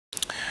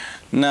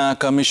Na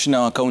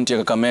kamishna wa kaunti ya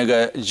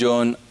Kakamega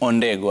John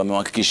Ondego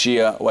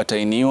amewahakikishia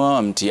watahiniwa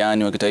wa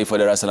mtihani wa kitaifa wa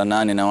darasa la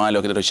 8 na wale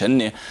wa kidato cha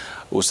 4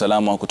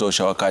 usalama wa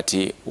kutosha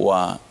wakati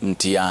wa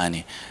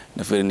mtihani.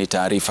 Nafikiri ni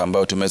taarifa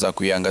ambayo tumeweza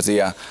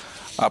kuiangazia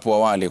hapo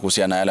awali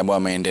kuhusiana na yale ambayo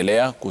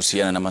yameendelea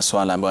kuhusiana na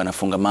masuala ambayo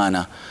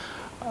yanafungamana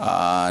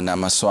na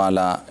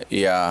masuala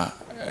ya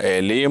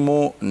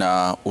elimu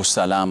na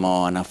usalama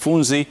wa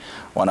wanafunzi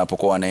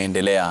wanapokuwa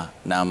wanaendelea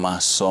na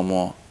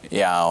masomo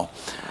yao.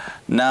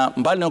 Na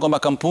mbali na kwamba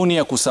kampuni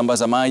ya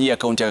kusambaza maji ya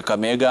kaunti ya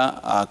Kakamega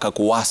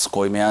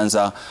Kakuwasco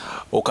imeanza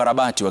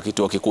ukarabati wa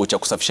kituo kikuu cha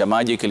kusafisha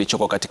maji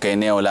kilichoko katika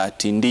eneo la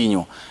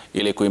Tindinyo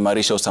ili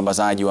kuimarisha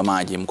usambazaji wa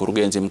maji.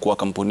 Mkurugenzi mkuu wa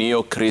kampuni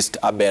hiyo Christ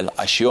Abel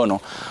Ashiono,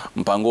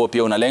 mpango huo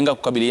pia unalenga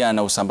kukabiliana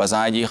na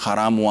usambazaji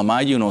haramu wa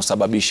maji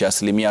unaosababisha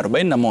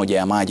 41%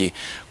 ya maji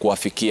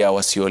kuwafikia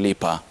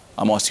wasiolipa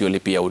ama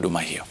wasiolipia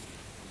huduma hiyo.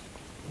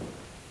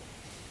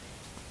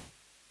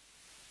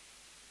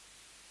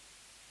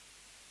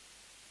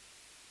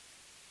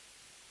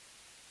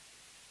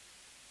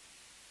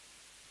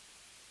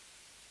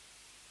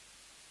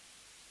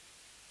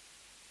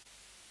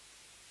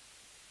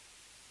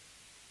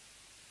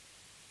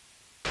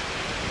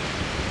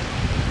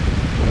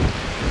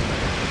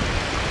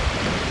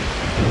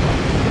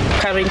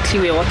 Currently,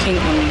 we are working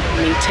on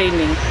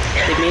maintaining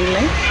the main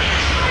line.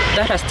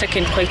 That has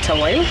taken quite a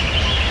while,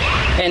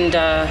 and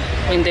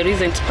in the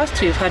recent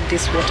past, we've had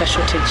this water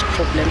shortage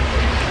problem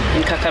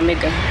in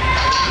Kakamega.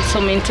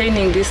 So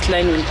maintaining this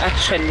line will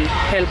actually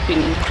help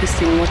in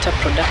increasing water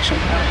production,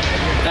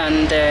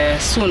 and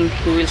soon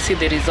we will see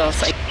the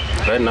results.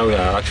 Right now, we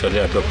are actually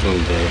adopting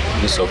the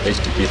use of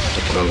HDP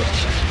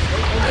technology.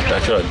 But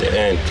actually, at the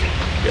end,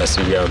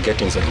 we are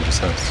getting some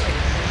results.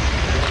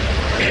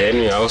 Then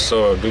we are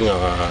also doing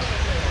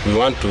we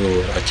want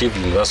to achieve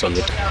universal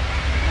meter.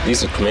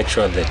 This is to make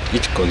sure that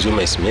each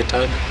consumer is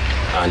metered,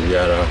 and we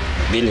are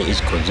billing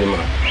each consumer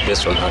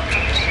based on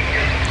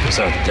actuals. These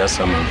are just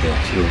some of the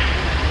few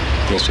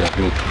things we are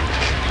doing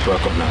to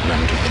work on our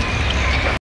land.